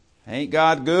Ain't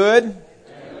God good?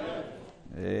 Amen.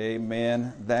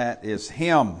 Amen. That is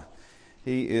Him.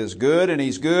 He is good, and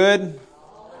He's good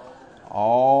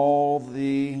all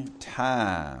the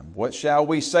time. What shall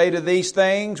we say to these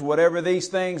things, whatever these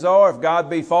things are? If God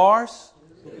be for us,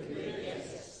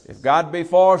 if God be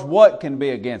for us, what can be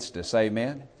against us?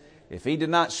 Amen. If He did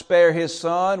not spare His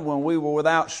Son when we were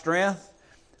without strength,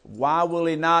 why will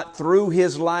He not through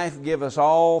His life give us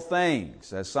all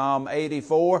things? As Psalm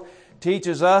 84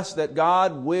 teaches us that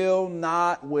God will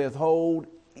not withhold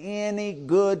any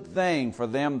good thing for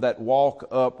them that walk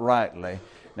uprightly.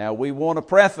 Now we want to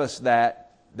preface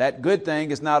that good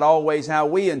thing is not always how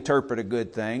we interpret a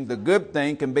good thing. The good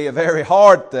thing can be a very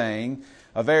hard thing,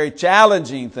 a very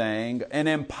challenging thing, an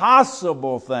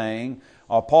impossible thing,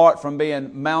 apart from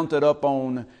being mounted up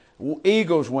on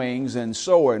eagle's wings and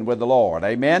soaring with the Lord.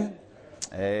 Amen?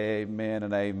 Amen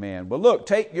and amen. Well, look,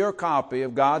 take your copy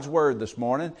of God's Word this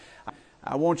morning.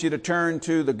 I want you to turn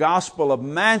to the Gospel of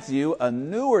Matthew, a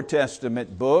Newer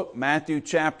Testament book, Matthew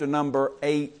chapter number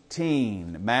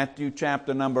 18. Matthew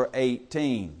chapter number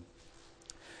 18.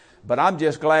 But I'm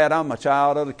just glad I'm a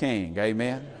child of the King.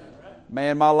 Amen.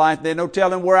 Man, my life, there's no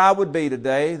telling where I would be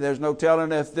today. There's no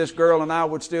telling if this girl and I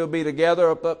would still be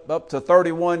together up to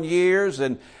 31 years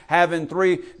and having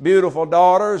 3 beautiful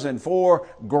daughters and 4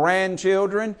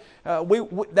 grandchildren.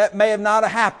 That may have not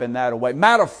happened that way.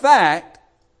 Matter of fact,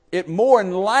 it more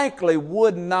than likely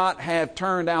would not have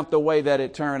turned out the way that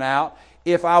it turned out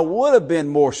if I would have been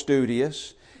more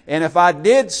studious and if I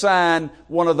did sign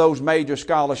one of those major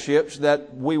scholarships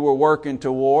that we were working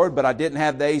toward, but I didn't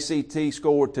have the ACT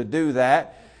score to do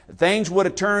that. Things would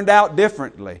have turned out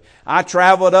differently. I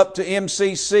traveled up to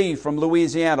MCC from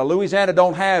Louisiana. Louisiana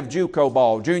don't have JUCO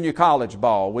ball, junior college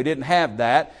ball. We didn't have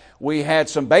that. We had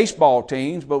some baseball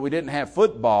teams, but we didn't have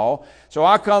football. So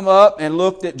I come up and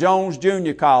looked at Jones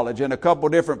Junior College in a couple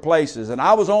different places. And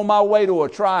I was on my way to a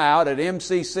tryout at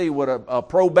MCC with a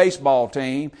pro baseball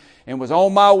team and was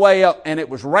on my way up, and it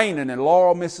was raining in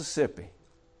Laurel, Mississippi.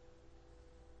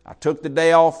 I took the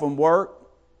day off from work,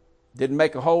 didn't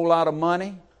make a whole lot of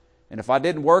money. And if I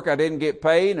didn't work, I didn't get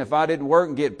paid. And if I didn't work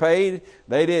and get paid,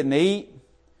 they didn't eat.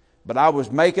 But I was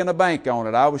making a bank on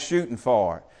it. I was shooting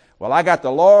for it. Well, I got to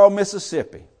Laurel,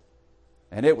 Mississippi,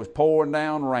 and it was pouring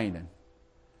down raining.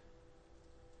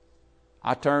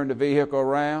 I turned the vehicle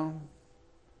around,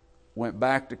 went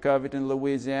back to Covington,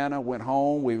 Louisiana, went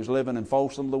home. We was living in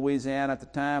Folsom, Louisiana at the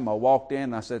time. I walked in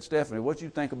and I said, Stephanie, what you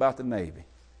think about the Navy?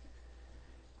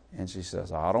 And she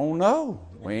says, I don't know.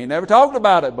 We ain't never talked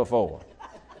about it before.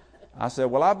 I said,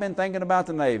 well, I've been thinking about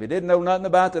the Navy. Didn't know nothing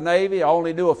about the Navy. I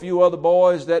only knew a few other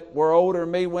boys that were older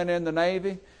than me went in the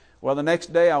Navy. Well, the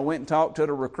next day I went and talked to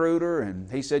the recruiter, and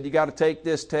he said, you got to take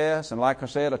this test. And like I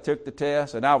said, I took the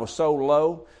test, and I was so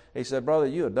low. He said, brother,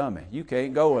 you a dummy. You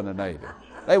can't go in the Navy.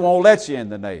 They won't let you in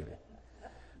the Navy.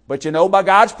 But you know, by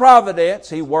God's providence,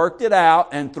 He worked it out,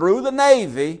 and through the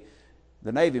Navy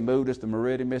moved us to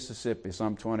Meridian, Mississippi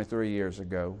some 23 years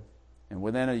ago. And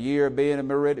within a year of being in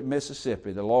Meridian,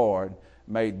 Mississippi, the Lord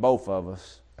made both of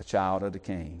us a child of the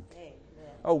King. Amen.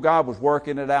 Oh, God was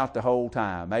working it out the whole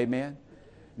time. Amen.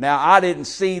 Now, I didn't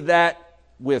see that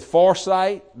with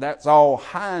foresight. That's all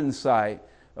hindsight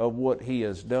of what He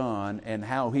has done and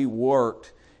how He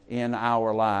worked in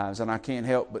our lives. And I can't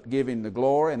help but give Him the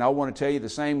glory. And I want to tell you, the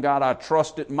same God I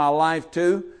trusted in my life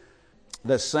to,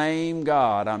 the same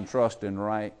God I'm trusting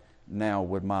right now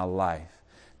with my life.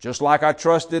 Just like I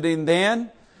trusted Him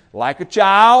then, like a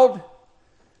child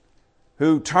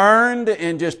who turned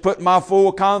and just put my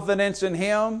full confidence in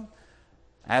Him.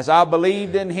 As I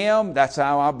believed in Him, that's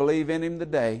how I believe in Him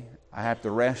today. I have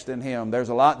to rest in Him. There's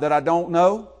a lot that I don't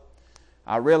know.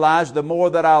 I realize the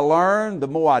more that I learn, the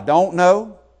more I don't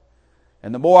know.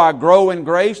 And the more I grow in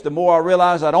grace, the more I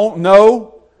realize I don't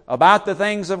know about the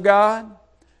things of God.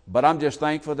 But I'm just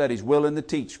thankful that He's willing to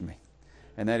teach me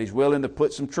and that He's willing to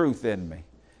put some truth in me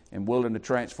and willing to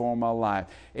transform my life.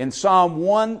 In Psalm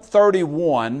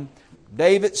 131,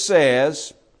 David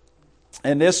says,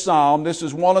 in this psalm, this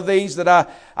is one of these that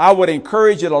I would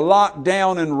encourage you to lock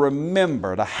down and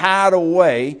remember, to hide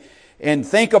away and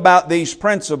think about these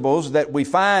principles that we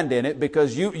find in it,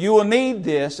 because you will need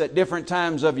this at different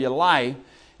times of your life,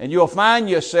 and you'll find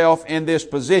yourself in this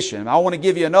position. I want to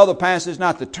give you another passage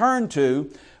not to turn to,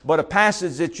 but a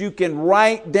passage that you can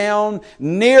write down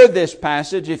near this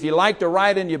passage. If you like to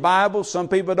write in your Bible, some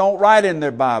people don't write in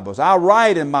their Bibles. I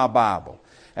write in my Bible.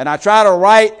 And I try to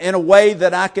write in a way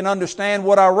that I can understand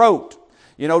what I wrote.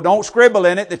 You know, don't scribble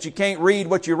in it that you can't read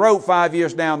what you wrote 5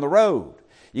 years down the road.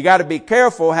 You got to be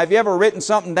careful. Have you ever written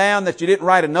something down that you didn't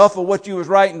write enough of what you was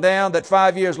writing down, that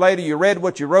 5 years later you read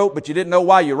what you wrote, but you didn't know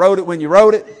why you wrote it when you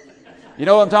wrote it? You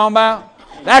know what I'm talking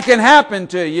about? That can happen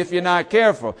to you if you're not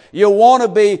careful. You'll want to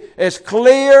be as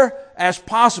clear as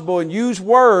possible and use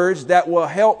words that will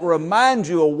help remind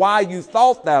you of why you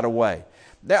thought that way.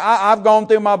 I've gone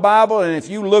through my Bible, and if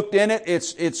you looked in it,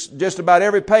 it's just about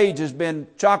every page has been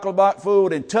chocolate block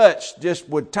food and touched just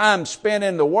with time spent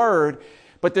in the Word.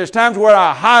 But there's times where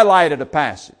I highlighted a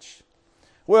passage.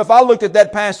 Well, if I looked at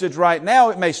that passage right now,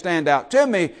 it may stand out to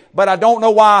me, but I don't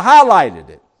know why I highlighted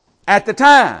it at the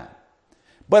time.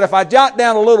 But if I jot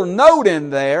down a little note in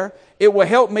there, it will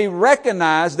help me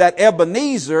recognize that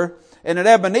Ebenezer. And an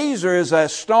Ebenezer is a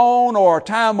stone or a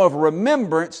time of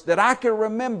remembrance that I can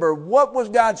remember what was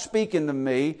God speaking to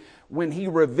me when He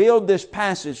revealed this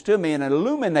passage to me and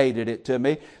illuminated it to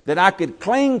me, that I could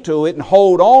cling to it and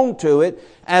hold on to it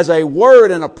as a word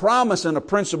and a promise and a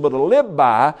principle to live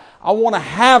by. I want to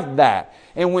have that.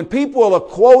 And when people will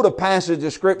quote a passage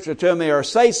of Scripture to me or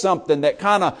say something that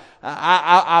kind of,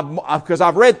 because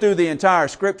I've read through the entire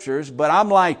Scriptures, but I'm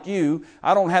like you,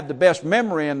 I don't have the best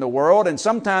memory in the world, and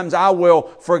sometimes I will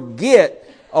forget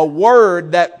a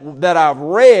word that I've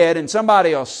read, and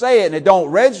somebody will say it and it don't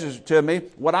register to me.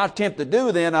 What I attempt to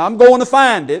do then, I'm going to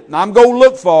find it, and I'm going to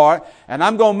look for it, and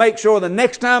I'm going to make sure the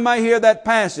next time I hear that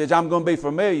passage, I'm going to be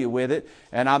familiar with it,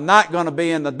 and I'm not going to be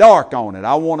in the dark on it.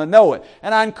 I want to know it.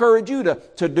 And I encourage you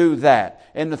to do that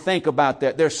and to think about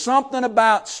that. There's something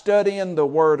about studying the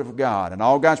Word of God. And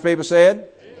all God's people said?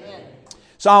 Amen.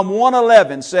 Psalm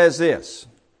 111 says this.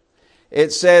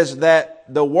 It says that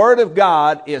the Word of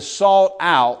God is sought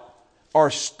out or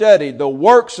studied. The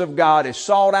works of God is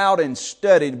sought out and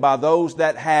studied by those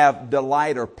that have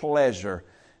delight or pleasure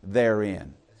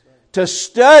therein. To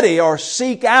study or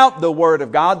seek out the Word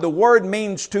of God, the word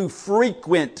means to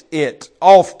frequent it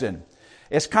often.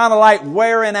 It's kind of like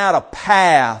wearing out a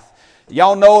path.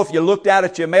 Y'all know if you looked out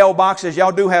at your mailboxes,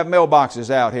 y'all do have mailboxes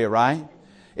out here, right?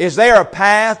 Is there a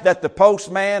path that the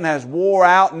postman has wore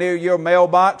out near your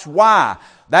mailbox? Why?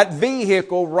 That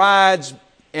vehicle rides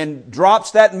and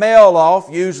drops that mail off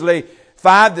usually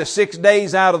 5 to 6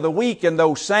 days out of the week in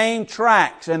those same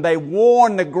tracks, and they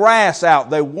worn the grass out,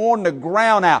 they worn the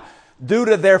ground out due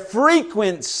to their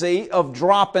frequency of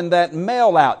dropping that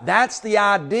mail out. That's the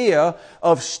idea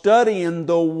of studying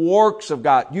the works of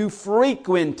God. You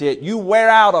frequent it. You wear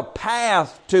out a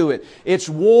path to it. It's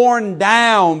worn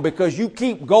down because you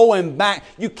keep going back.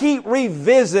 You keep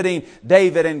revisiting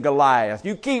David and Goliath.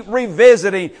 You keep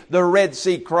revisiting the Red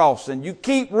Sea crossing. You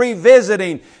keep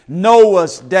revisiting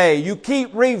Noah's day. You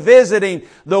keep revisiting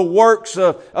the works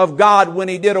of God when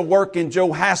He did a work in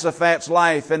Jehoshaphat's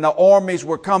life and the armies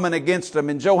were coming against him.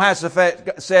 And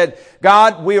Jehoshaphat said,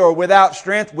 God, we are without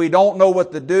strength. We don't know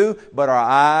what to do, but our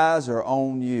eyes are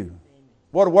on you.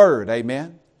 What a word,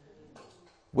 amen.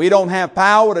 We don't have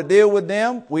power to deal with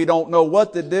them. We don't know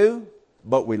what to do,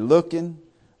 but we're looking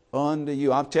unto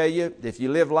you. I'll tell you, if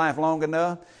you live life long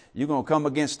enough, you're going to come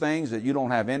against things that you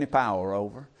don't have any power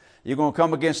over. You're going to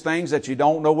come against things that you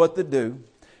don't know what to do.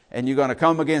 And you're going to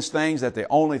come against things that the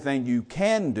only thing you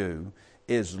can do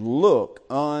is look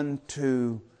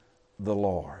unto the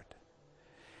Lord.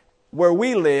 Where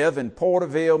we live in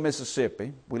Porterville,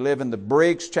 Mississippi, we live in the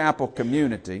Briggs Chapel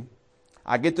community.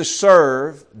 I get to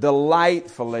serve,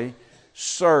 delightfully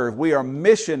serve. We are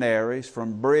missionaries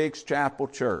from Briggs Chapel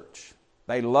Church.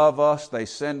 They love us. They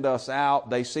send us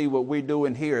out. They see what we're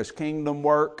doing here as kingdom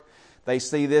work. They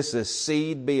see this as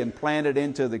seed being planted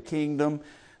into the kingdom.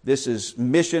 This is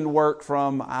mission work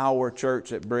from our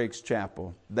church at Briggs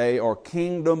Chapel. They are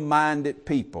kingdom-minded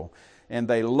people, and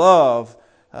they love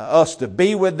us to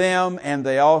be with them, and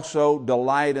they also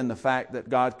delight in the fact that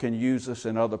God can use us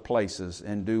in other places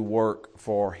and do work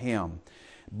for Him.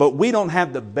 But we don't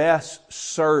have the best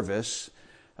service,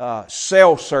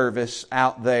 cell service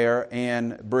out there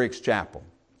in Briggs Chapel.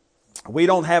 We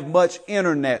don't have much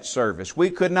internet service. We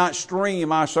could not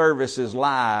stream our services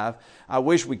live. I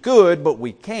wish we could, but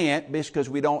we can't because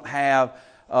we don't have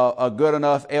a good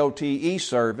enough LTE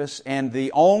service. And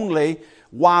the only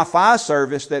Wi-Fi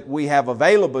service that we have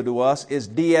available to us is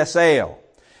DSL.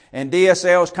 And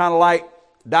DSL is kind of like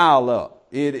dial-up.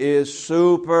 It is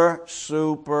super,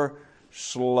 super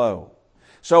slow.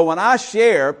 So when I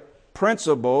share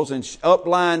principles and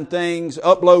upload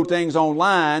things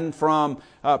online from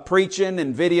preaching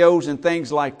and videos and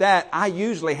things like that, I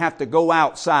usually have to go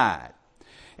outside.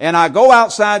 And I go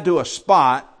outside to a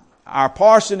spot. Our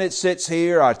parsonage sits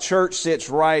here. Our church sits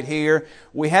right here.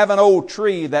 We have an old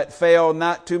tree that fell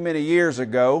not too many years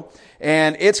ago.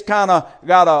 And it's kind of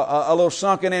got a little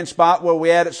sunken in spot where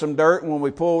we added some dirt when we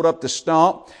pulled up the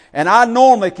stump. And I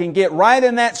normally can get right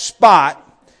in that spot.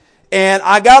 And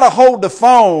I got to hold the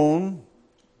phone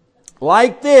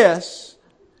like this.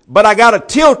 but I got to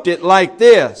tilt it like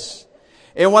this.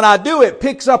 And when I do, it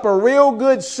picks up a real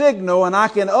good signal, and I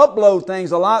can upload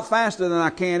things a lot faster than I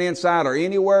can inside or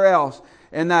anywhere else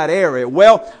in that area.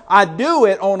 Well, I do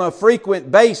it on a frequent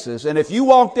basis. And if you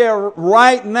walk there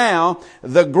right now,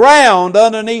 the ground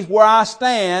underneath where I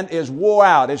stand is wore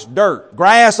out. It's dirt.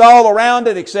 Grass all around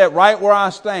it except right where I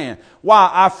stand. Why?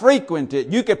 I frequent it.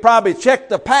 You could probably check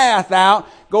the path out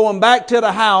going back to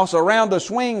the house around the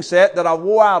swing set that I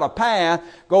wore out a path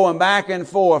going back and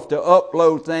forth to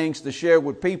upload things to share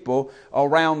with people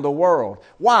around the world.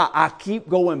 Why? I keep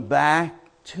going back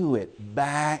to it,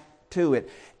 back to it.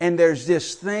 And there's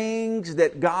just things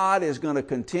that God is going to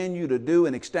continue to do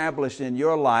and establish in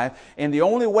your life. And the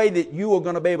only way that you are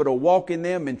going to be able to walk in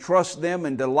them and trust them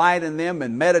and delight in them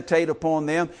and meditate upon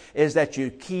them is that you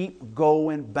keep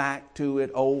going back to it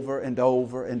over and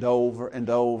over and over and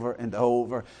over and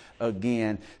over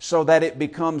again, so that it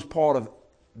becomes part of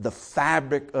the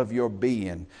fabric of your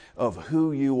being, of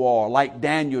who you are. Like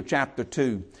Daniel chapter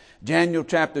 2. Daniel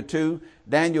chapter 2,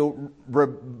 Daniel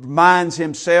reminds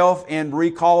himself in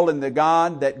recalling the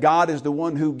God that God is the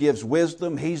one who gives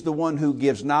wisdom. He's the one who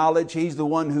gives knowledge. He's the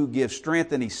one who gives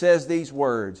strength. And he says these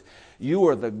words, "You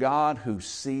are the God who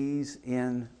sees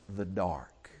in the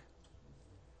dark."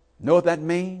 Know what that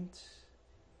means?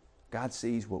 God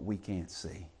sees what we can't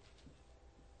see.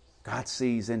 God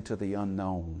sees into the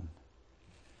unknown.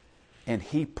 And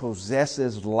He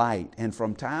possesses light. And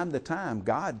from time to time,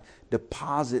 God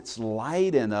deposits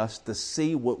light in us to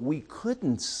see what we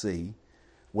couldn't see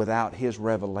without His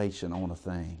revelation on a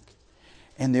thing.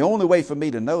 And the only way for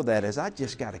me to know that is I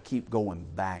just got to keep going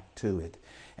back to it.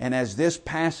 And as this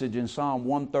passage in Psalm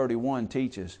 131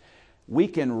 teaches, we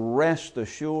can rest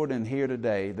assured in here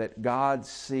today that God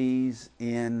sees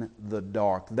in the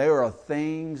dark. There are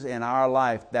things in our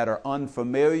life that are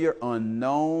unfamiliar,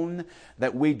 unknown,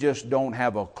 that we just don't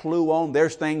have a clue on.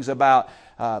 There's things about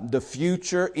the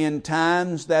future in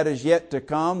times that is yet to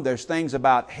come. There's things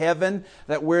about heaven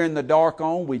that we're in the dark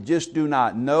on. We just do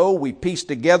not know. We piece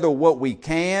together what we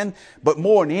can. But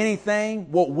more than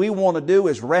anything, what we want to do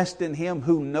is rest in Him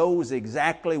who knows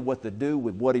exactly what to do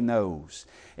with what He knows.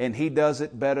 And He does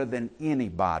it better than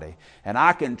anybody. And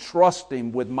I can trust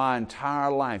Him with my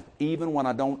entire life, even when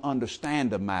I don't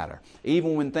understand a matter,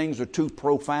 even when things are too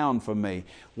profound for me.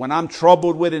 When I'm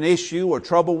troubled with an issue, or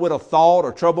troubled with a thought,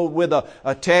 or troubled with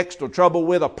a text, or troubled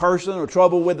with a person, or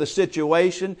troubled with a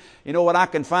situation, you know what I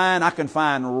can find? I can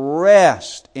find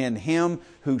rest in Him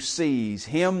who sees,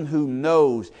 Him who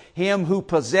knows, Him who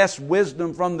possessed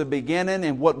wisdom from the beginning.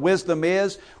 And what wisdom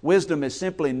is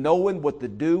simply knowing what to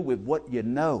do with what you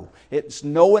know. It's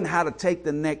knowing how to take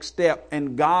the next step.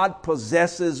 And God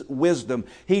possesses wisdom.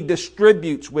 He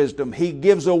distributes wisdom. He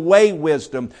gives away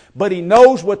wisdom. But He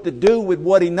knows what to do with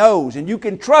what He knows. And you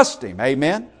can trust Him.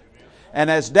 Amen?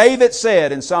 And as David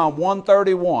said in Psalm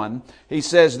 131, he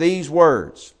says these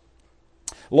words,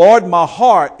 "Lord, my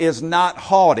heart is not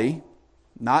haughty,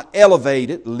 not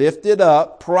elevated, lifted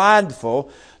up, prideful,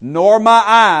 nor my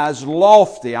eyes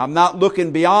lofty." I'm not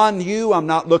looking beyond you. I'm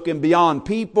not looking beyond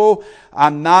people.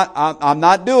 I'm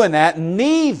not doing that.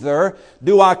 "Neither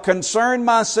do I concern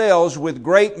myself with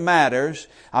great matters."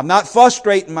 I'm not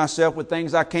frustrating myself with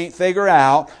things I can't figure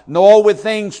out, nor with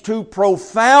things too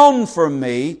profound for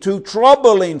me, too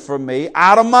troubling for me,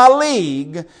 out of my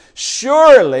league.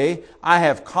 "Surely I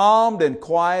have calmed and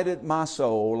quieted my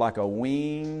soul like a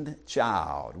weaned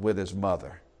child with his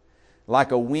mother."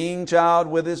 Like a weaned child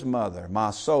with his mother,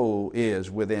 my soul is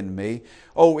within me.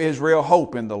 O Israel,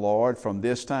 hope in the Lord from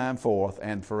this time forth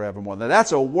and forevermore. Now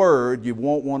that's a word you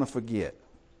won't want to forget.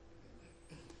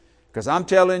 Because I'm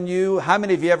telling you, how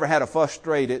many of you ever had a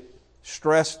frustrated,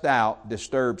 stressed out,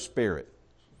 disturbed spirit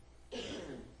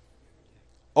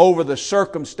over the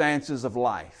circumstances of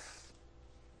life,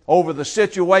 over the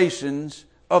situations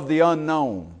of the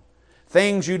unknown?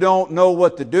 Things you don't know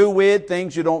what to do with,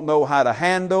 things you don't know how to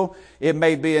handle. It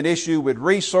may be an issue with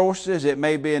resources. It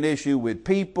may be an issue with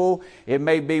people. It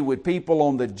may be with people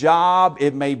on the job.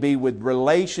 It may be with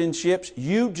relationships.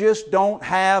 You just don't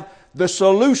have the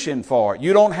solution for it.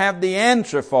 You don't have the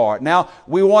answer for it. Now,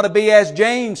 we want to be as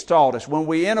James taught us. When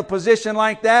we're in a position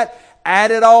like that,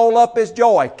 add it all up as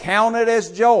joy. Count it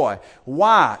as joy.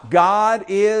 Why? God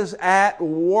is at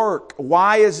work.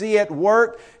 Why is He at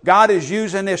work? God is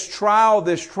using this trial,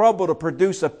 this trouble to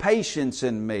produce a patience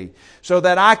in me so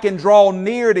that I can draw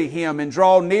near to Him and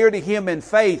draw near to Him in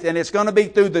faith. And it's going to be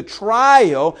through the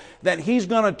trial that He's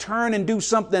going to turn and do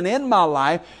something in my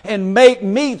life and make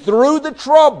me, through the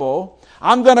trouble,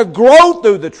 I'm going to grow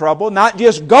through the trouble, not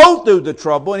just go through the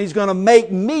trouble. And He's going to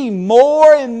make me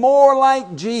more and more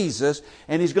like Jesus.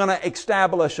 And He's going to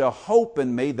establish a hope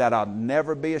in me that I'll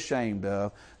never be ashamed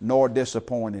of nor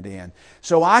disappointed in.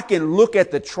 So I can look at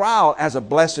the trial as a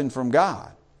blessing from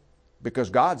God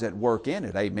because God's at work in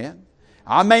it. Amen.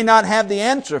 I may not have the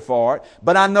answer for it,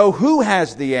 but I know who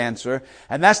has the answer.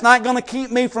 And that's not going to keep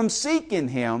me from seeking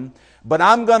Him. But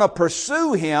I'm going to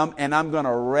pursue Him, and I'm going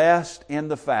to rest in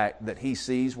the fact that He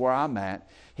sees where I'm at.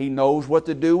 He knows what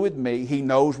to do with me. He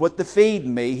knows what to feed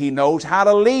me. He knows how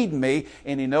to lead me.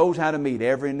 And He knows how to meet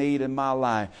every need in my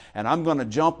life. And I'm going to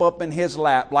jump up in His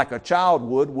lap like a child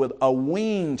would with a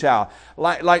weaned child.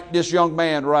 Like this young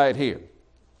man right here.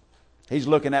 He's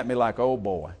looking at me like, oh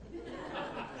boy.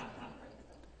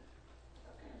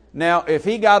 Now, if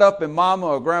he got up in Mama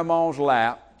or Grandma's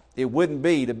lap, it wouldn't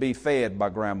be to be fed by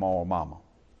Grandma or Mama.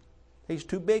 He's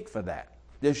too big for that.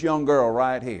 This young girl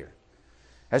right here.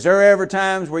 Has there ever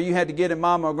times where you had to get in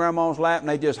Mama or Grandma's lap and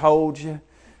they just hold you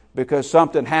because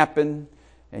something happened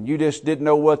and you just didn't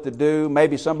know what to do?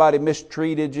 Maybe somebody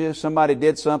mistreated you. Somebody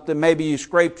did something. Maybe you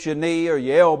scraped your knee or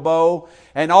your elbow.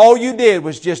 And all you did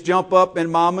was just jump up in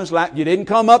Mama's lap. You didn't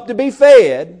come up to be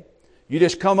fed. You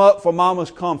just come up for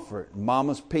Mama's comfort and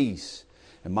Mama's peace.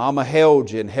 And Mama held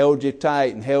you and held you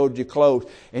tight and held you close.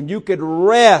 And you could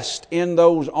rest in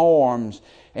those arms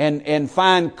and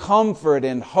find comfort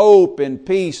and hope and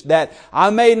peace that I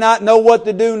may not know what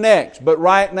to do next, but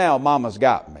right now Mama's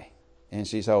got me and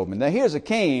she's holding me. Now here's a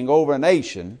king over a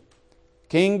nation,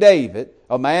 King David,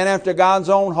 a man after God's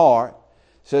own heart,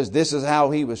 says this is how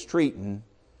he was treating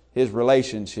his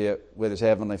relationship with his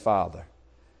Heavenly Father.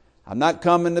 I'm not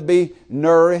coming to be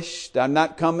nourished. I'm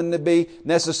not coming to be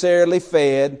necessarily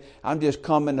fed. I'm just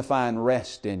coming to find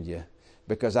rest in you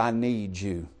because I need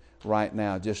you right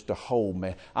now just to hold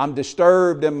me. I'm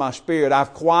disturbed in my spirit.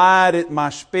 I've quieted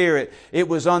my spirit. It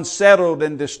was unsettled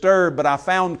and disturbed, but I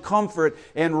found comfort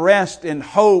and rest and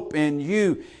hope in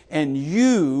you. And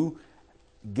you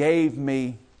gave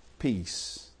me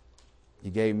peace. You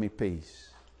gave me peace.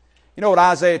 You know what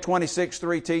Isaiah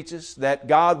 26:3 teaches? That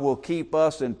God will keep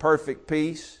us in perfect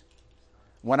peace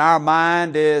when our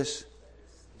mind is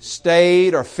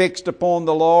stayed or fixed upon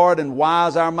the Lord. And why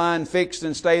is our mind fixed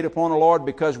and stayed upon the Lord?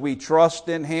 Because we trust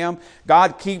in Him.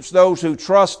 God keeps those who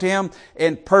trust Him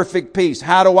in perfect peace.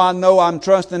 How do I know I'm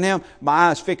trusting Him? My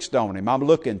eyes fixed on Him. I'm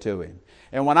looking to Him.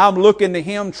 And when I'm looking to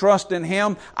Him, trusting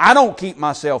Him, I don't keep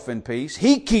myself in peace.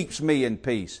 He keeps me in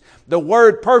peace. The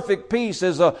word perfect peace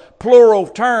is a plural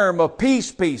term of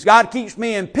peace. God keeps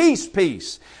me in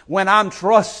peace when I'm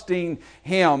trusting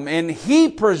Him. And He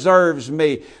preserves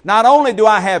me. Not only do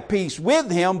I have peace with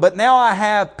Him, but now I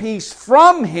have peace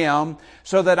from Him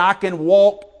so that I can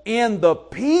walk in the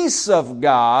peace of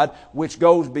God, which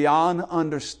goes beyond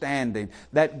understanding,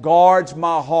 that guards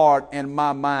my heart and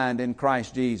my mind in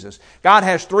Christ Jesus. God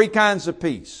has three kinds of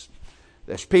peace.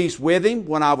 There's peace with Him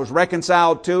when I was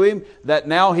reconciled to Him, that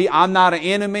now I'm not an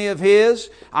enemy of His.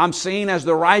 I'm seen as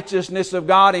the righteousness of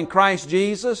God in Christ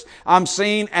Jesus. I'm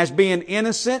seen as being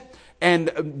innocent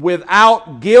and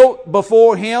without guilt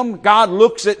before Him. God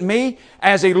looks at me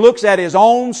as He looks at His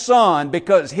own Son,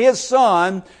 because His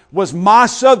Son was my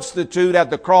substitute at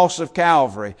the cross of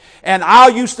Calvary. And I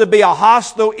used to be a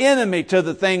hostile enemy to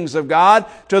the things of God,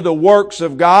 to the works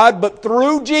of God. But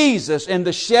through Jesus and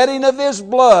the shedding of His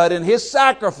blood and His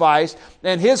sacrifice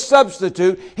and His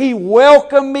substitute, He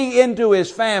welcomed me into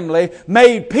His family,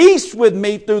 made peace with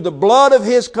me through the blood of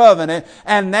His covenant,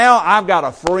 and now I've got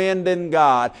a friend in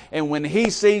God. And when He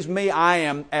sees me, I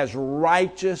am as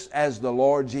righteous as the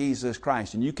Lord Jesus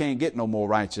Christ. And you can't get no more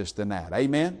righteous than that.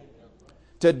 Amen?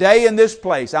 Today in this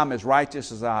place, I'm as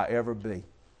righteous as I'll ever be.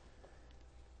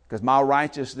 Because my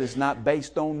righteousness is not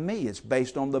based on me. It's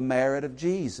based on the merit of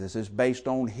Jesus. It's based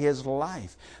on His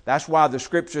life. That's why the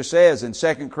Scripture says in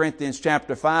 2 Corinthians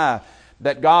chapter 5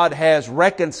 that God has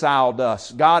reconciled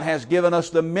us. God has given us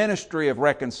the ministry of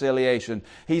reconciliation.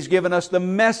 He's given us the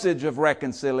message of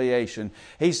reconciliation.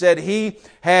 He said He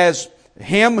has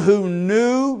Him who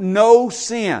knew no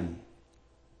sin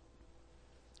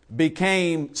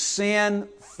became sin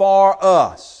for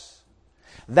us,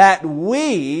 that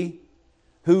we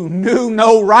who knew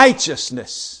no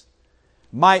righteousness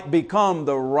might become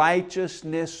the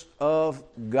righteousness of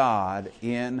God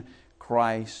in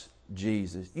Christ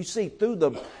Jesus. You see, through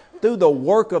the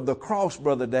work of the cross,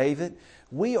 Brother David,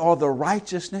 we are the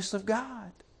righteousness of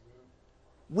God.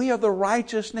 We are the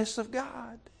righteousness of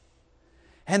God.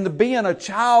 And being a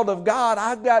child of God,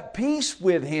 I've got peace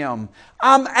with Him.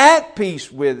 I'm at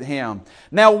peace with Him.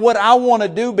 Now what I want to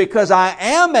do, because I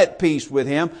am at peace with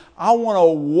Him, I want to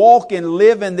walk and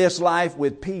live in this life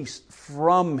with peace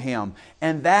from Him.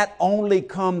 And that only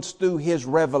comes through His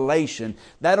revelation.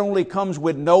 That only comes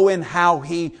with knowing how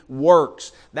He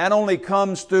works. That only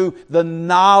comes through the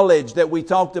knowledge that we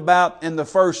talked about in the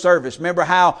first service. Remember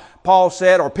how Paul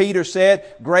said, or Peter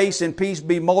said, grace and peace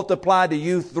be multiplied to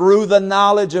you through the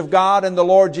knowledge of God and the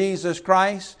Lord Jesus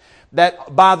Christ?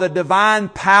 That by the divine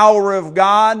power of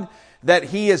God, that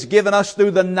He has given us through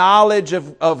the knowledge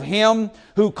of Him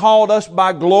who called us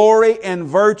by glory and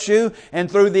virtue, and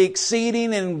through the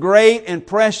exceeding and great and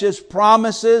precious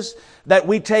promises that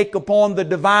we take upon the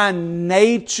divine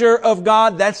nature of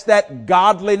God. That's that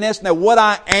godliness. Now, what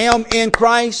I am in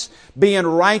Christ, being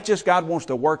righteous, God wants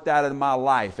to work that in my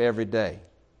life every day.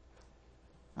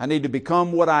 I need to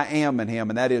become what I am in Him,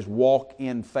 and that is walk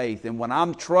in faith. And when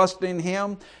I'm trusting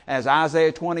Him, as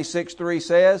Isaiah 26:3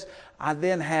 says, I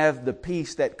then have the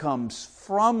peace that comes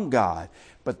from God.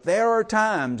 But there are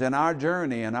times in our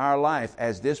journey, in our life,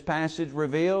 as this passage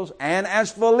reveals, and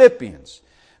as Philippians.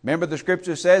 Remember the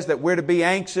Scripture says that we're to be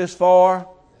anxious for?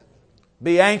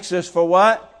 Be anxious for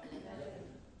what?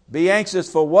 Be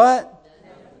anxious for what?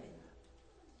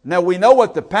 Now we know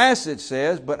what the passage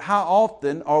says, but how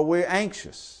often are we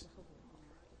anxious?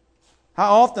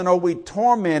 How often are we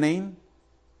tormenting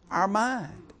our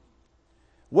mind?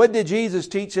 What did Jesus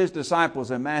teach His disciples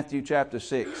in Matthew chapter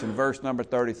 6 and verse number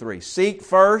 33? Seek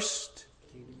first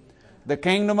the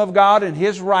kingdom of God and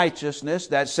His righteousness.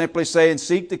 That's simply saying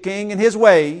seek the King and His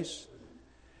ways.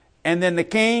 And then the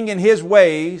King and His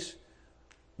ways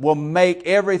will make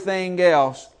everything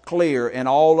else clear, and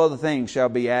all other things shall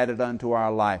be added unto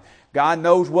our life. God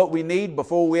knows what we need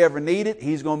before we ever need it.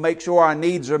 He's going to make sure our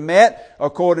needs are met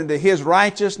according to His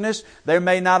righteousness. They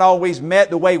may not always met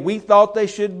the way we thought they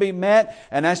should be met,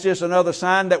 and that's just another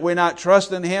sign that we're not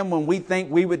trusting Him when we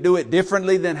think we would do it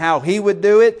differently than how He would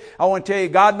do it. I want to tell you,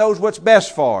 God knows what's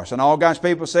best for us. And all God's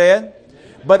people said?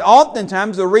 But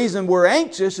oftentimes the reason we're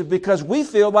anxious is because we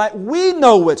feel like we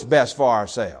know what's best for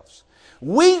ourselves.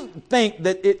 We think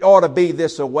that it ought to be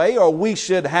this way, or we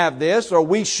should have this, or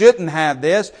we shouldn't have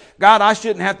this. God, I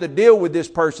shouldn't have to deal with this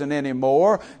person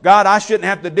anymore. God, I shouldn't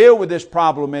have to deal with this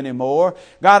problem anymore.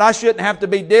 God, I shouldn't have to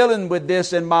be dealing with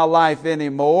this in my life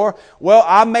anymore. Well,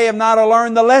 I may have not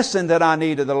learned the lesson that I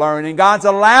needed to learn, and God's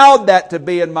allowed that to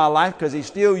be in my life because He's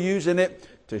still using it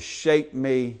to shape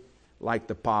me like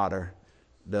the potter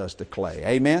does the clay.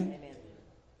 Amen? Amen.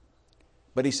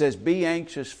 But He says, be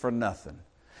anxious for nothing.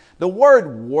 The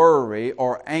word worry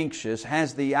or anxious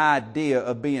has the idea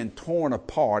of being torn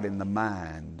apart in the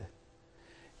mind.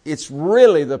 It's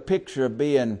really the picture of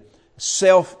being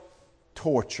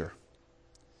self-torture.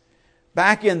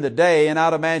 Back in the day, and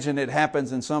I'd imagine it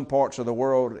happens in some parts of the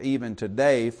world even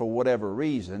today for whatever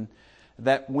reason,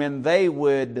 that when they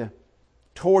would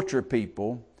torture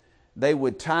people, they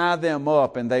would tie them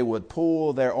up and they would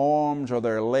pull their arms or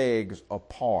their legs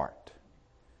apart.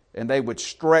 And they would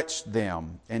stretch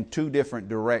them in two different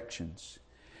directions.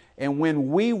 And when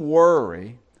we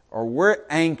worry, or we're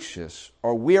anxious,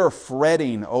 or we're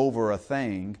fretting over a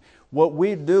thing, what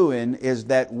we're doing is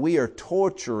that we are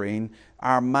torturing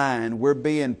our mind. We're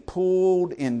being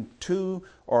pulled in two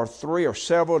or three or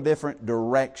several different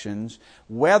directions,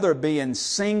 whether being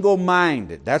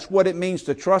single-minded. That's what it means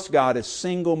to trust God, is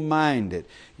single-minded.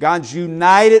 God's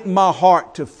united my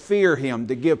heart to fear Him,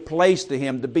 to give place to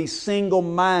Him, to be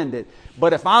single-minded.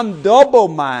 But if I'm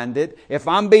double-minded, if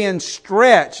I'm being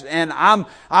stretched and I'm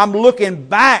looking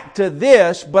back to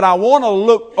this, but I want to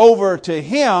look over to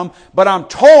Him, but I'm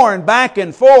torn back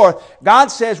and forth, God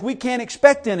says we can't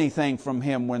expect anything from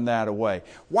Him when that way.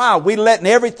 Why? We're letting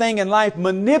everything in life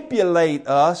manipulate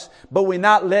us, but we're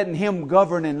not letting Him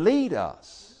govern and lead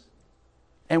us.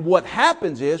 And what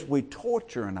happens is we're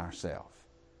torturing ourselves.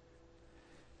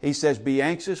 He says, be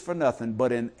anxious for nothing,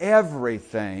 but in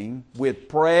everything, with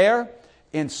prayer,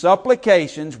 in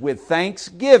supplications, with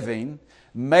thanksgiving,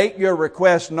 make your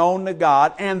requests known to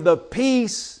God, and the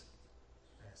peace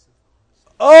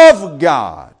of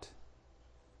God.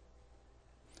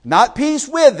 Not peace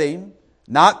with Him,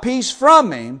 not peace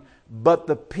from Him, but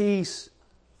the peace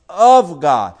of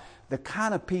God. The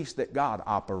kind of peace that God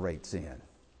operates in.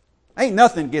 Ain't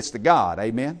nothing gets to God,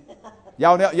 amen?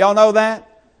 Y'all know that?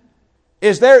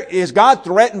 Is God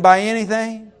threatened by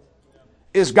anything?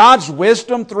 Is God's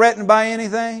wisdom threatened by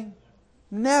anything?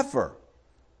 Never.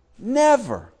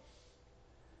 Never.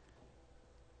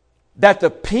 That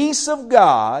the peace of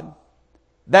God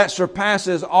that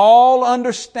surpasses all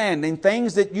understanding,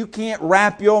 things that you can't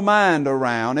wrap your mind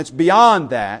around, it's beyond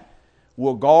that,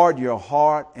 will guard your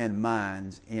heart and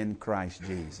minds in Christ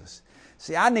Jesus.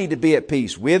 See, I need to be at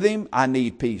peace with Him. I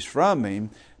need peace from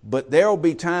Him. But there will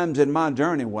be times in my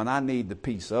journey when I need the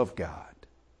peace of God.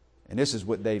 And this is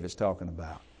what David's talking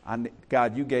about.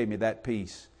 God, you gave me that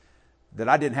peace that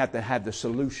I didn't have to have the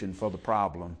solution for the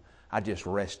problem. I just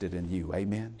rested in you.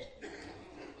 Amen?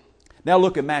 Now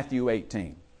look at Matthew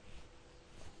 18.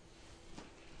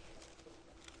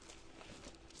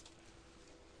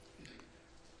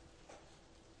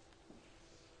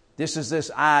 This is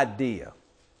this idea.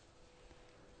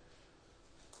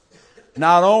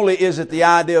 Not only is it the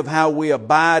idea of how we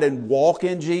abide and walk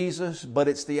in Jesus, but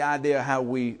it's the idea of how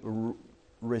we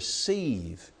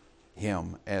receive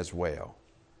Him as well.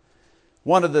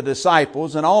 One of the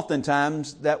disciples, and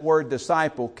oftentimes that word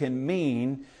disciple can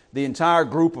mean the entire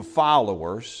group of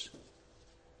followers.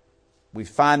 We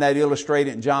find that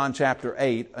illustrated in John chapter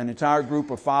 8. An entire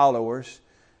group of followers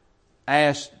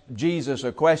asked Jesus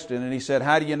a question, and He said,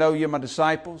 how do you know you're my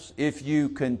disciples? If you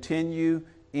continue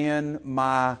in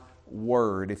my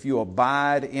word, if you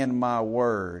abide in my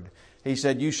word. He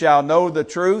said, you shall know the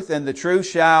truth, and the truth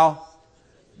shall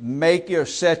make you,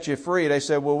 set you free. They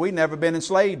said, well, we've never been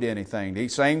enslaved to anything. The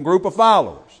same group of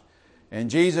followers. And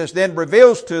Jesus then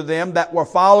reveals to them that were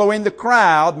following the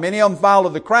crowd. Many of them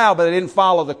followed the crowd, but they didn't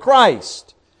follow the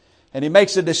Christ. And He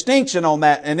makes a distinction on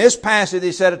that. In this passage,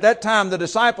 He said, at that time the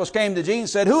disciples came to Jesus and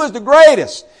said, who is the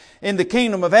greatest in the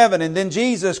kingdom of heaven? And then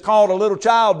Jesus called a little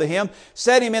child to Him,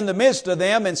 set him in the midst of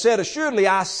them, and said, assuredly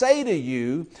I say to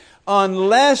you,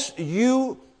 unless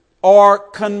you are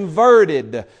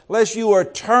converted, unless you are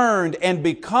turned and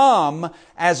become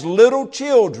as little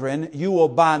children, you will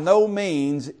by no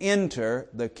means enter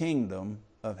the kingdom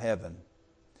of heaven.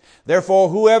 Therefore,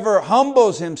 whoever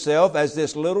humbles himself as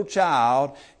this little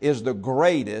child is the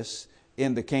greatest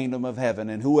in the kingdom of heaven.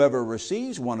 And whoever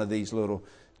receives one of these little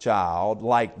child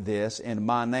like this in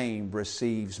my name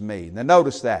receives me. Now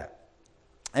notice that.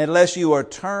 Unless you are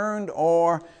turned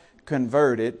or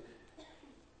converted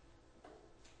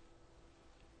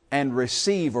and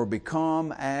receive or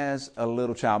become as a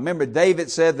little child. Remember,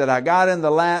 David said that I got in the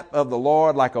lap of the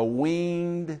Lord like a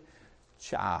weaned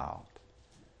child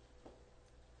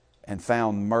and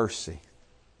found mercy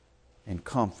and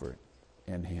comfort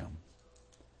in Him.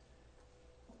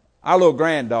 Our little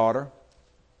granddaughter,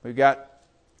 we've got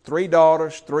 3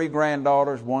 daughters, 3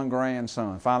 granddaughters, 1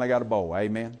 grandson. Finally got a boy.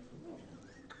 Amen.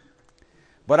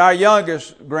 But our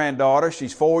youngest granddaughter,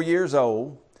 she's 4 years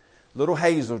old, little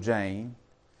Hazel Jane,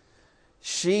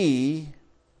 she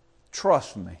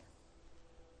trusts me.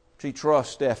 She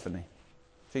trusts Stephanie.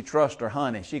 She trusts her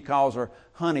honey. She calls her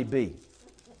Honey Bee.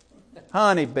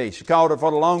 Honey Bee. She called her for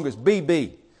the longest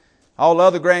BB. All the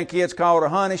other grandkids called her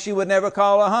Honey. She would never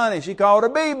call her Honey. She called her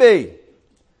BB.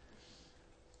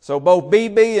 So both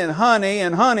BB and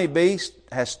Honey Bee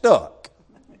has stuck.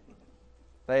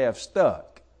 They have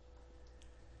stuck.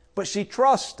 But she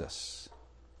trusts us.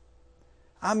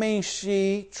 I mean,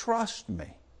 she trusts me.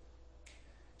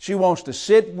 She wants to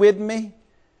sit with me.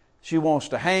 She wants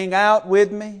to hang out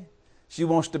with me. She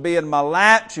wants to be in my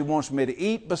lap. She wants me to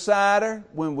eat beside her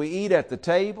when we eat at the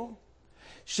table.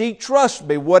 She trusts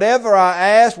me. Whatever I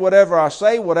ask, whatever I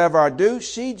say, whatever I do,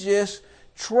 she just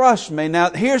trusts me. Now,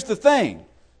 here's the thing.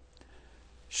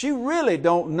 She really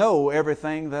don't know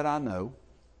everything that I know.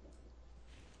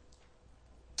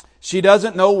 She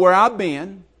doesn't know where I've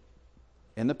been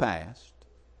in the past.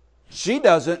 She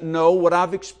doesn't know what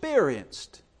I've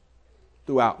experienced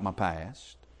throughout my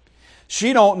past.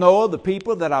 She don't know the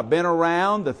people that I've been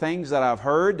around, the things that I've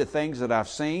heard, the things that I've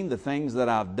seen, the things that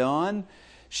I've done.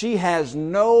 She has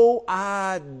no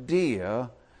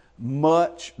idea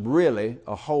much, really,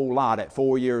 a whole lot. At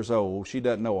 4 years old, she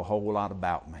doesn't know a whole lot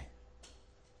about me.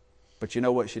 But you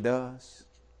know what she does?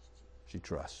 She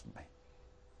trusts me.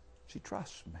 She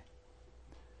trusts me.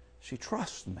 She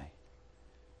trusts me.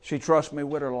 She trusts me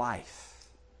with her life.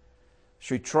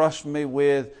 She trusts me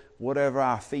with whatever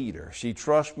I feed her. She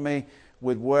trusts me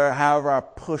with however I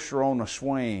push her on a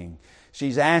swing.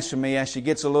 She's asking me as she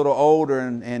gets a little older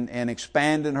and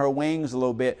expanding her wings a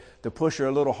little bit to push her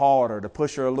a little harder, to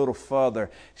push her a little further.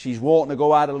 She's wanting to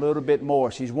go out a little bit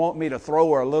more. She's wanting me to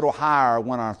throw her a little higher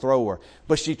when I throw her.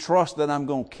 But she trusts that I'm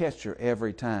going to catch her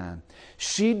every time.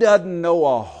 She doesn't know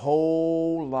a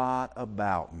whole lot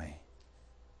about me,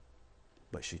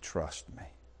 but she trusts me.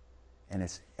 And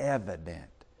it's evident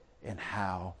in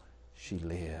how she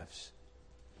lives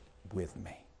with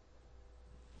me.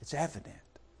 It's evident.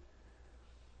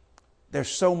 There's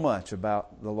so much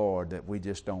about the Lord that we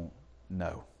just don't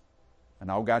know. And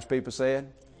all God's people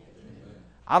said? Amen.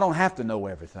 I don't have to know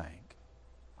everything.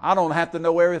 I don't have to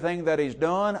know everything that He's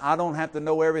done. I don't have to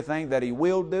know everything that He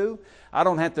will do. I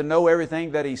don't have to know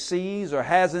everything that He sees or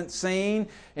hasn't seen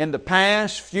in the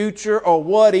past, future, or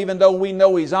what, even though we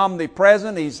know He's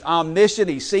omnipresent, He's omniscient,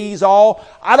 He sees all.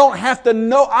 I don't have to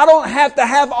know, I don't have to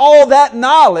have all that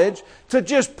knowledge to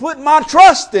just put my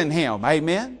trust in Him.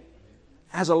 Amen?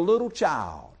 As a little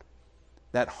child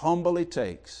that humbly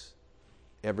takes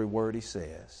every word He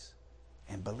says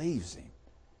and believes Him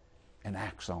and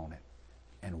acts on it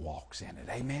and walks in it.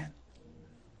 Amen?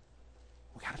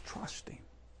 We got to trust Him.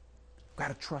 I've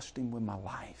got to trust Him with my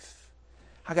life.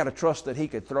 I got to trust that He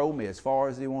could throw me as far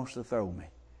as He wants to throw me,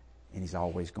 and He's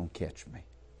always going to catch me.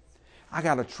 I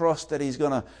got to trust that He's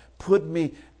going to put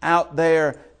me out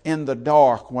there in the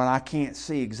dark when I can't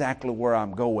see exactly where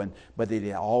I'm going, but that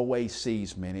He always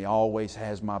sees me and He always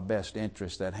has my best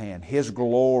interest at hand, His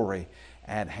glory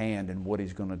at hand, and what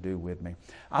He's going to do with me.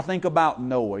 I think about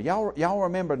Noah. Y'all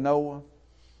remember Noah?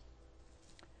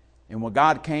 And when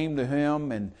God came to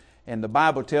him, and the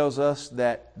Bible tells us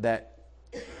that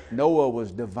Noah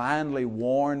was divinely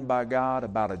warned by God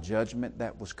about a judgment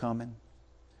that was coming.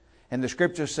 And the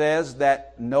Scripture says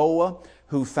that Noah,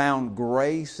 who found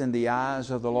grace in the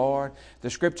eyes of the Lord, the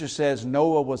Scripture says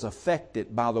Noah was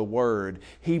affected by the Word.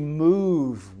 He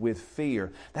moved with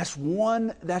fear. That's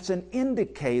an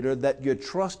indicator that you're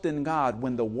trusting God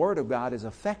when the Word of God is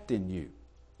affecting you.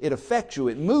 It affects you.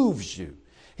 It moves you.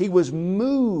 He was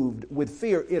moved with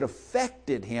fear. It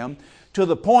affected him to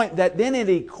the point that then it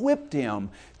equipped him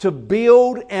to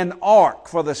build an ark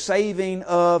for the saving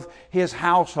of his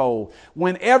household.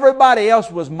 When everybody else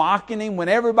was mocking him, when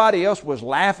everybody else was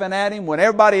laughing at him, when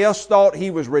everybody else thought he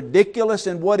was ridiculous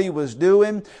in what he was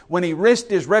doing, when he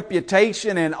risked his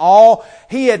reputation and all,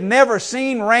 he had never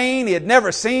seen rain, he had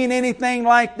never seen anything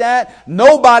like that.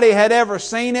 Nobody had ever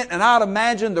seen it, and I'd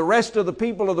imagine the rest of the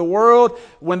people of the world,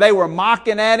 when they were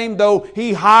mocking at him, though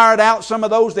he hired out some of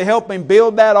those to help him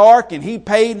build that ark and he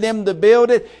paid them to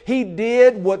build it, he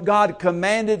did what God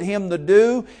commanded him to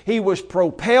do. He was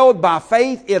propelled by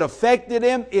faith. It affected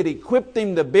him. It equipped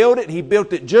him to build it. He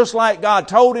built it just like God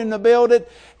told him to build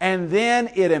it. And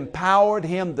then it empowered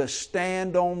him to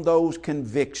stand on those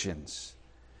convictions.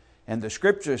 And the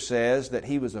Scripture says that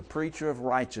he was a preacher of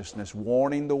righteousness,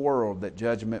 warning the world that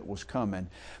judgment was coming.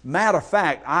 Matter of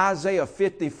fact, Isaiah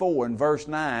 54 in verse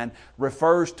 9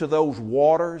 refers to those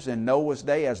waters in Noah's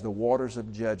day as the waters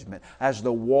of judgment, as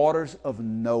the waters of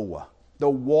Noah. The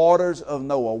waters of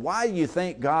Noah. Why do you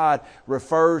think God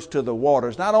refers to the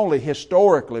waters? Not only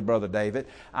historically, Brother David,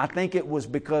 I think it was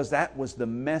because that was the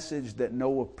message that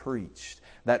Noah preached,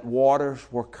 that waters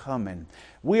were coming.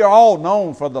 We are all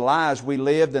known for the lives we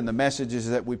lived and the messages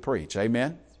that we preach.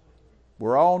 Amen?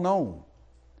 We're all known.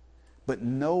 But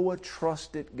Noah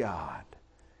trusted God,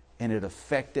 and it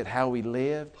affected how he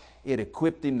lived. It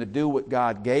equipped him to do what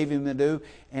God gave him to do,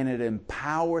 and it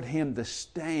empowered him to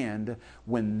stand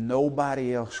when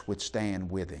nobody else would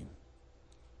stand with him.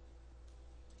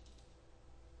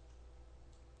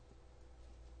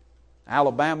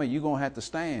 Alabama, you're going to have to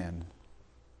stand.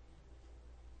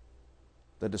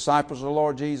 The disciples of the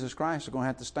Lord Jesus Christ are going to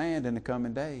have to stand in the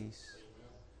coming days.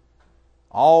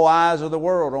 All eyes of the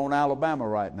world are on Alabama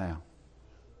right now.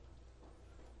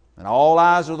 And all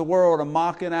eyes of the world are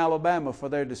mocking Alabama for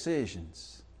their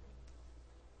decisions.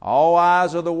 All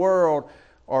eyes of the world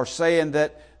are saying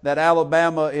that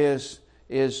Alabama has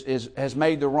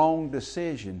made the wrong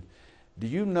decision. Do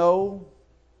you know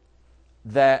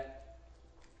that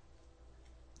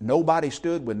nobody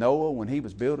stood with Noah when he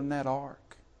was building that ark?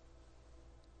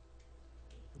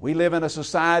 We live in a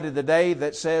society today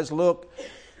that says, look,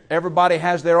 everybody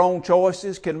has their own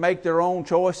choices, can make their own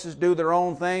choices, do their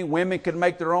own thing. Women can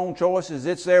make their own choices.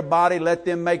 It's their body. Let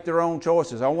them make their own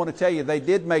choices. I want to tell you, they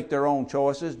did make their own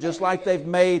choices, just like they've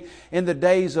made in the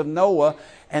days of Noah.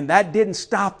 And that didn't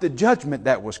stop the judgment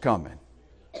that was coming.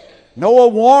 Noah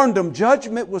warned them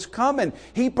judgment was coming.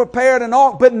 He prepared an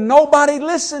ark, but nobody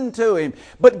listened to him.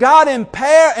 But God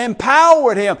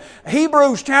empowered him.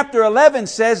 Hebrews chapter 11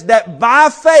 says that by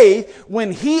faith,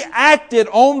 when he acted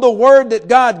on the word that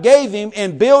God gave him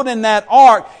in building that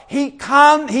ark, he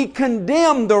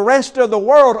condemned the rest of the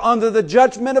world under the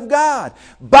judgment of God.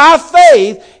 By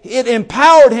faith, it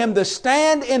empowered him to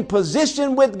stand in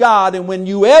position with God. And when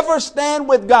you ever stand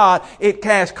with God, it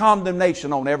casts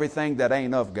condemnation on everything that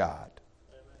ain't of God.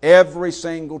 Every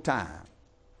single time.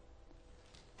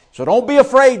 So don't be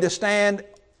afraid to stand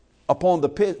upon the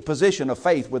position of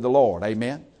faith with the Lord.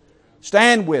 Amen.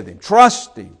 Stand with Him.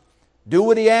 Trust Him. Do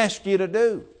what He asks you to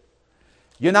do.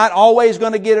 You're not always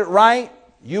going to get it right.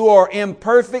 You are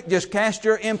imperfect. Just cast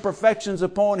your imperfections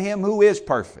upon Him who is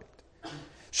perfect.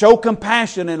 Show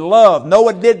compassion and love.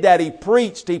 Noah did that. He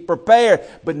preached, he prepared,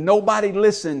 but nobody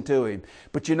listened to him.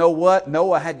 But you know what?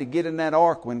 Noah had to get in that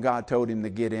ark when God told him to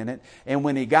get in it. And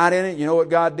when he got in it, you know what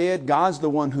God did? God's the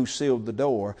one who sealed the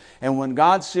door. And when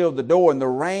God sealed the door and the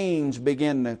rains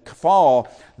began to fall,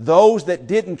 those that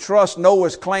didn't trust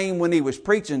Noah's claim when he was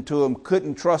preaching to them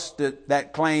couldn't trust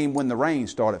that claim when the rain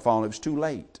started falling. It was too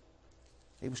late.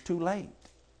 It was too late.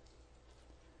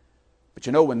 But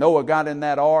you know, when Noah got in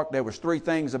that ark, there was 3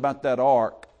 things about that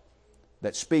ark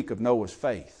that speak of Noah's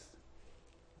faith.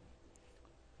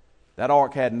 That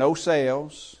ark had no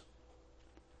sails.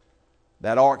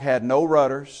 That ark had no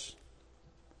rudders.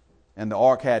 And the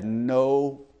ark had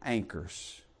no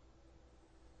anchors.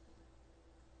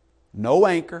 No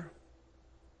anchor.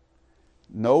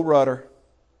 No rudder.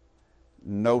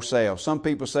 No sail. Some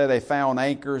people say they found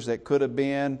anchors that could have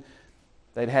been.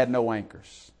 They'd had no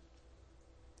anchors.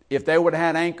 If they would have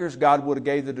had anchors, God would have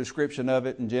gave the description of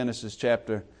it in Genesis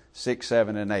chapter 6,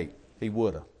 7, and 8. He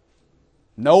would have.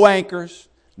 No anchors,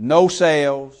 no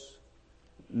sails,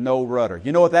 no rudder.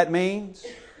 You know what that means?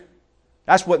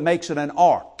 That's what makes it an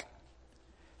ark.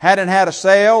 Had it had a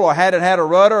sail or had it had a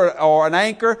rudder or an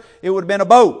anchor, it would have been a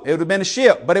boat. It would have been a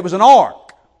ship, but it was an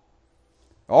ark.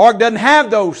 The ark doesn't have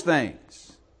those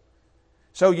things.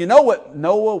 So you know what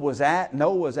Noah was at?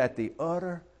 Noah was at the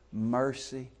utter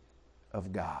mercy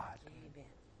of God.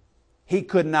 He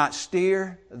could not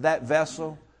steer that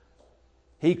vessel.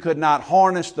 He could not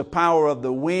harness the power of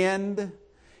the wind.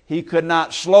 He could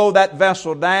not slow that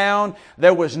vessel down.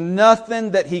 There was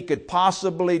nothing that he could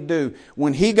possibly do.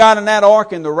 When he got in that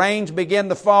ark and the rains began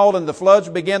to fall and the floods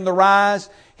began to rise,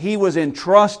 he was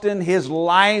entrusting his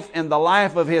life and the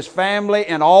life of his family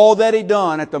and all that he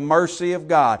done at the mercy of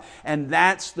God. And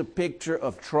that's the picture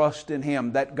of trust in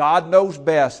Him, that God knows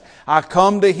best. I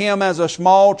come to Him as a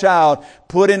small child,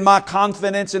 putting my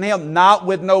confidence in Him, not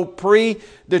with no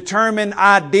predetermined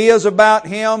ideas about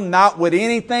Him, not with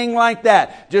anything like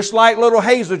that. Just like little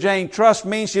Hazel Jane trusts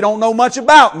me. She don't know much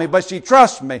about me, but she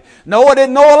trusts me. Noah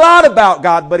didn't know a lot about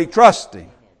God, but he trusts Him.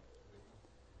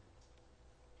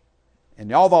 And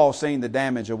y'all have all seen the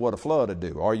damage of what a flood would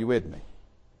do. Are you with me?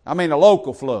 I mean a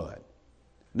local flood.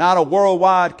 Not a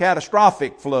worldwide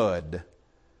catastrophic flood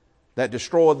that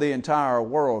destroyed the entire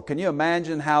world. Can you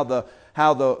imagine how the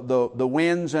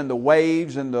winds and the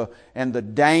waves and the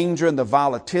danger and the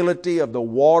volatility of the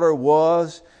water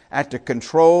was at the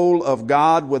control of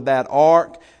God with that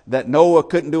ark, that Noah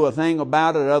couldn't do a thing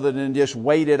about it other than just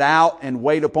wait it out and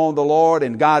wait upon the Lord,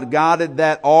 and God guided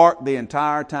that ark the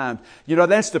entire time. You know,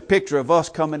 that's the picture of us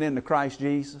coming into Christ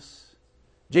Jesus.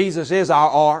 Jesus is our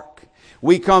ark.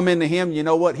 We come into Him, you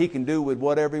know what? He can do with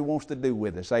whatever He wants to do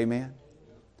with us. Amen?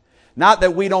 Not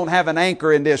that we don't have an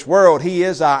anchor in this world. He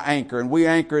is our anchor, and we're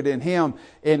anchored in Him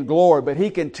in glory. But He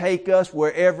can take us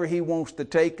wherever He wants to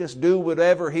take us, do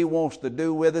whatever He wants to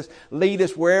do with us, lead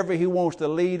us wherever He wants to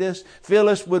lead us, fill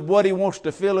us with what He wants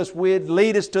to fill us with,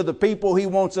 lead us to the people He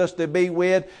wants us to be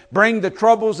with, bring the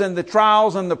troubles and the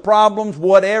trials and the problems,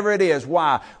 whatever it is.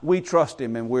 Why? We trust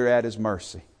Him and we're at His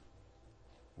mercy.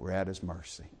 We're at His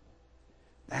mercy.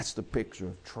 That's the picture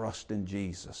of trust in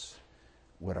Jesus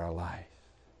with our life.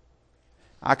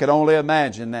 I could only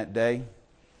imagine that day.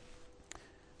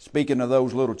 Speaking of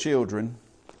those little children,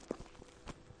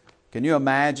 can you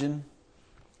imagine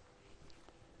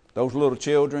those little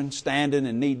children standing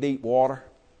in knee-deep water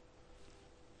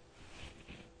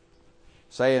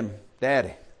saying,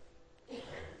 "Daddy,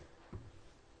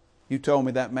 you told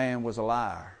me that man was a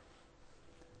liar.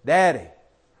 Daddy,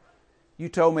 you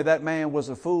told me that man was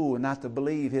a fool and not to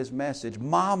believe his message.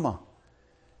 Mama,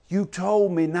 you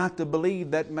told me not to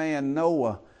believe that man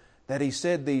Noah, that he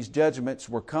said these judgments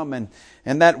were coming,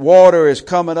 and that water is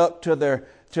coming up to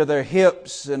their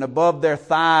hips and above their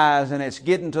thighs, and it's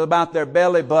getting to about their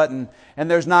belly button, and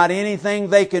there's not anything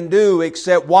they can do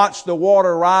except watch the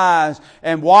water rise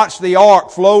and watch the ark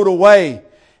float away.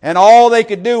 And all they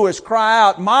could do is cry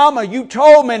out, Mama, you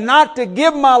told me not to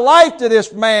give my life to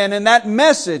this man," and that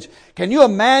message. Can you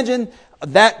imagine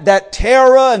that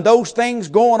terror and those things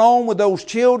going on with those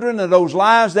children and those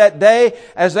lives that day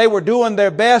as they were doing their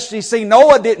best? You see,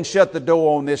 Noah didn't shut the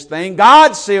door on this thing.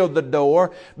 God sealed the door,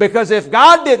 because if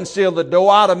God didn't seal the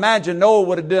door, I'd imagine Noah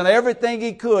would have done everything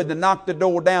he could to knock the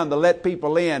door down to let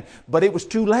people in. But it was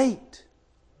too late.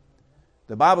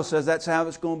 The Bible says that's how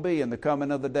it's going to be in the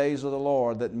coming of the days of the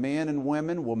Lord, that men and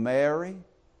women will marry,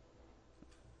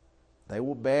 they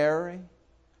will bury,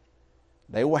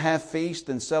 they will have feasts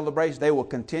and celebrations. They will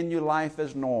continue life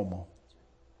as normal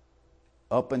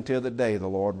up until the day the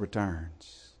Lord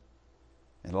returns.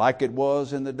 And like it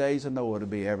was in the days of Noah, to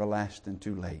be everlasting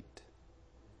too late.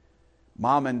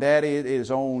 Mom and Daddy, it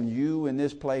is on you in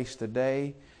this place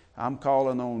today. I'm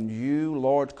calling on you.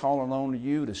 Lord's calling on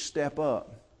you to step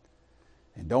up.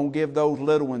 And don't give those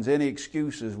little ones any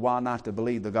excuses why not to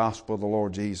believe the gospel of the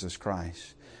Lord Jesus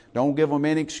Christ. Don't give them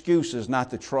any excuses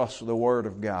not to trust the Word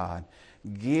of God.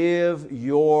 Give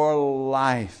your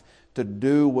life to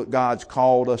do what God's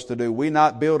called us to do. We're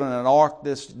not building an ark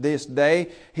this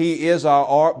day. He is our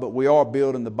ark, but we are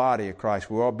building the body of Christ.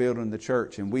 We are building the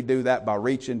church, and we do that by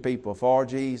reaching people for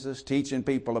Jesus, teaching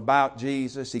people about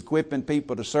Jesus, equipping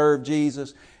people to serve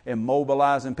Jesus, and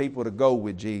mobilizing people to go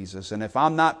with Jesus. And if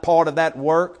I'm not part of that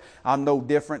work, I'm no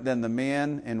different than the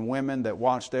men and women that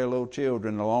watched their little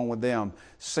children along with them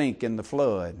sink in the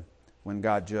flood when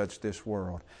God judged this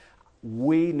world.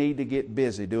 We need to get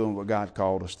busy doing what God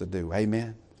called us to do.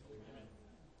 Amen?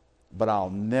 But I'll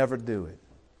never do it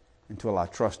until I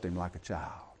trust Him like a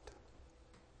child.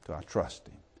 Until I trust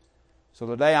Him. So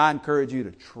today I encourage you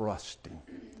to trust Him.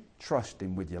 Trust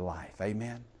Him with your life.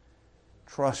 Amen?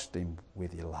 Trust Him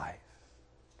with your life.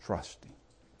 Trust Him.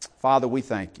 Father, we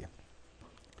thank You.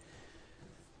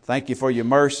 Thank You for Your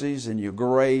mercies and Your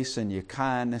grace and Your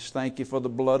kindness. Thank You for the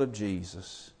blood of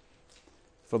Jesus.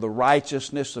 For the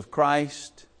righteousness of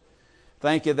Christ.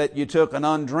 Thank You that You took an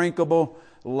undrinkable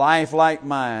life like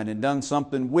mine and done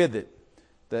something with it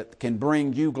that can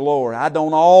bring You glory. I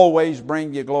don't always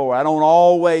bring You glory. I don't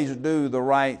always do the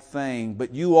right thing,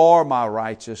 but You are my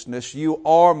righteousness. You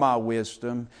are my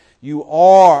wisdom. You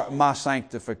are my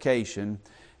sanctification,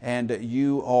 and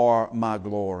You are my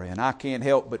glory. And I can't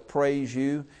help but praise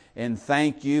You and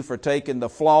thank You for taking the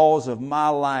flaws of my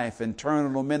life and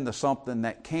turning them into something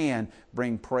that can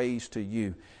bring praise to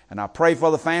You. And I pray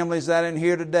for the families that are in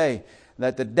here today,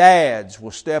 that the dads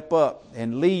will step up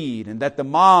and lead, and that the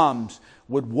moms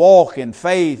would walk in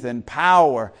faith and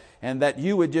power, and that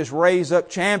You would just raise up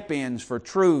champions for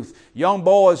truth, young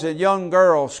boys and young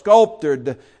girls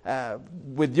sculpted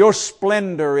with Your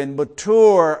splendor and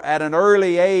mature at an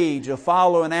early age of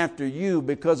following after You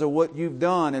because of what You've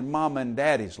done in Mama and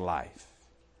Daddy's life.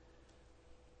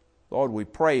 Lord, we're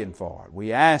praying for it.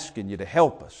 We're asking You to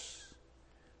help us.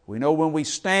 We know when we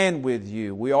stand with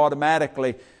You, we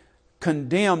automatically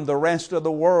condemn the rest of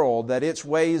the world, that its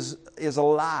ways is a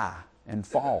lie and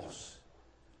false.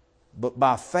 But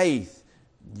by faith,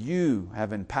 You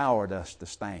have empowered us to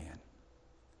stand.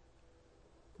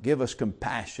 Give us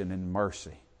compassion and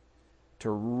mercy to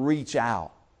reach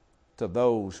out to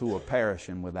those who are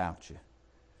perishing without You,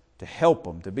 to help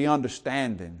them, to be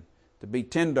understanding, to be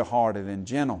tenderhearted and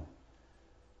gentle,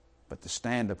 but to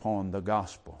stand upon the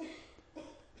gospel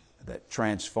that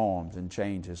transforms and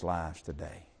changes lives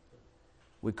today.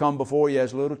 We come before You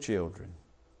as little children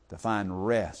to find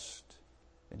rest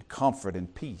and comfort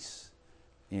and peace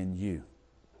in You.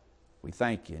 We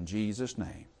thank You in Jesus'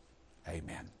 name.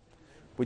 Amen.